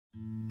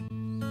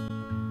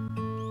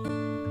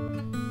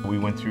we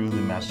went through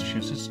the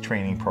Massachusetts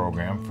training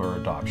program for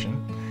adoption,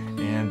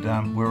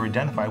 and we were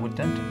identified with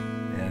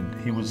Denton.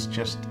 And he was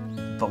just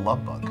the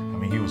love bug. I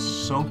mean, he was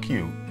so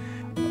cute.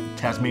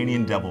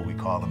 Tasmanian devil, we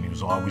call him. He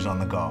was always on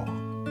the go.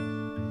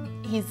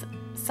 He's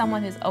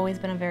someone who's always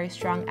been a very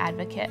strong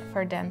advocate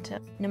for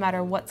Denton. No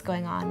matter what's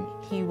going on,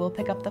 he will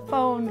pick up the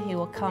phone, he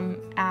will come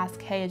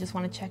ask, hey, I just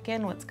want to check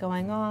in, what's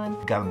going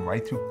on. Got him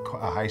right through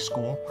high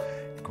school,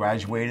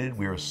 graduated.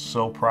 We were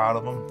so proud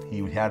of him.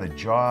 He had a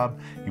job,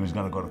 he was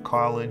going to go to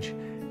college,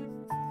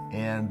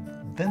 and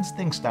then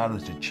things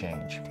started to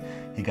change.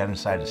 He got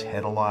inside his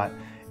head a lot,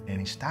 and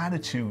he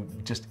started to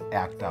just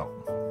act out.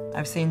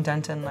 I've seen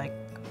Denton like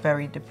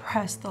very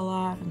depressed a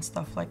lot and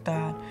stuff like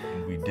that.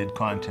 And we did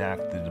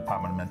contact the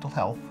Department of Mental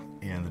Health,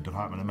 and the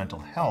Department of Mental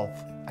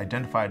Health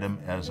identified him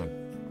as a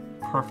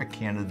perfect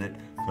candidate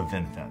for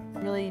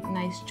Vinfen. Really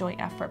nice joint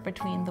effort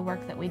between the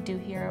work that we do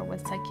here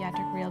with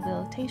psychiatric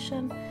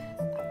rehabilitation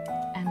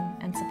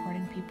and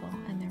supporting people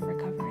in their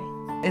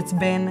recovery. It's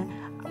been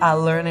a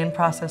learning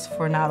process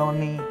for not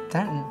only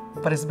Denton,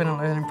 but it's been a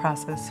learning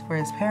process for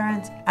his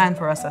parents and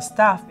for us as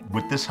staff.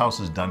 What this house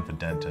has done for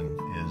Denton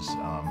is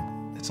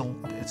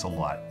it's a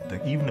lot.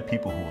 Even the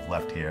people who have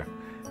left here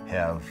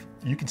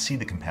you can see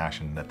the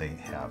compassion that they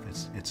have.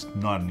 It's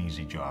not an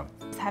easy job.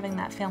 Having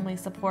that family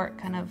support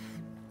kind of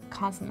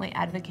constantly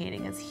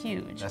advocating is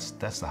huge.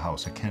 That's the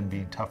house. It can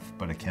be tough,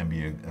 but it can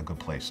be a good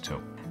place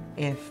too.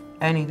 If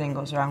anything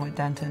goes wrong with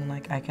Denton,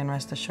 like I can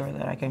rest assured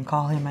that I can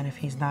call him, and if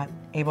he's not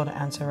able to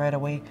answer right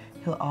away,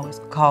 he'll always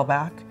call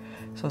back.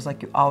 So it's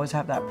like you always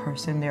have that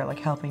person there like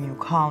helping you,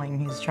 calling,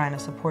 he's trying to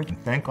support you.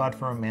 And thank God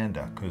for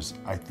Amanda, because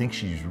I think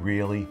she's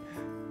really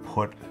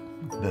put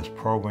this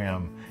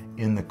program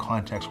in the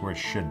context where it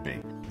should be.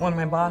 When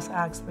my boss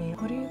asked me,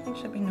 who do you think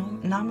should be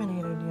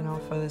nominated,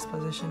 for this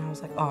position, I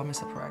was like, oh,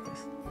 Mr.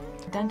 Perakis.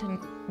 Denton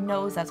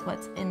knows that's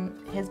what's in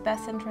his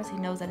best interest. He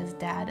knows that his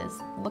dad is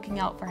looking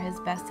out for his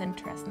best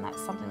interest, and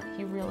that's something that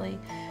he really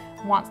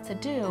wants to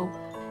do.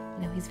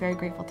 He's very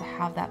grateful to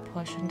have that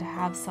push and to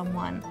have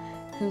someone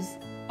who's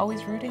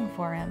always rooting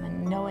for him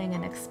and knowing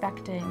and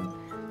expecting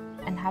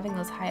and having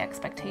those high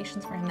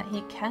expectations for him that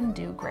he can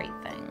do great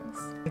things.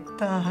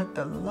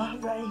 The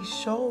love that he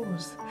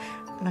shows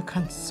and the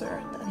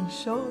concern that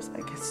he shows,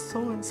 it's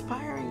so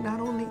inspiring, not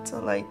only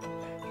to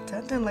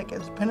Denton,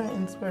 it's been an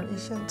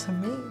inspiration to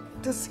me.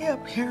 To see a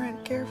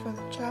parent care for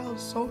the child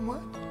so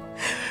much,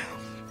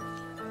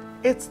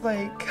 it's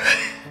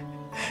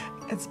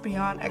it's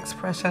beyond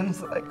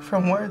expressions,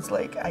 from words,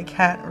 I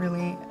can't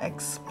really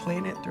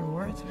explain it through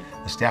words.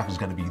 The staff is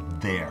going to be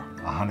there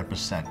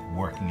 100%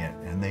 working it,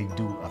 and they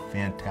do a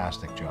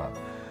fantastic job.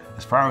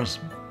 As far as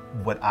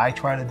what I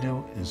try to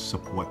do is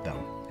support them.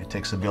 It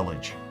takes a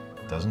village.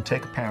 It doesn't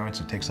take parents,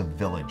 it takes a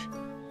village.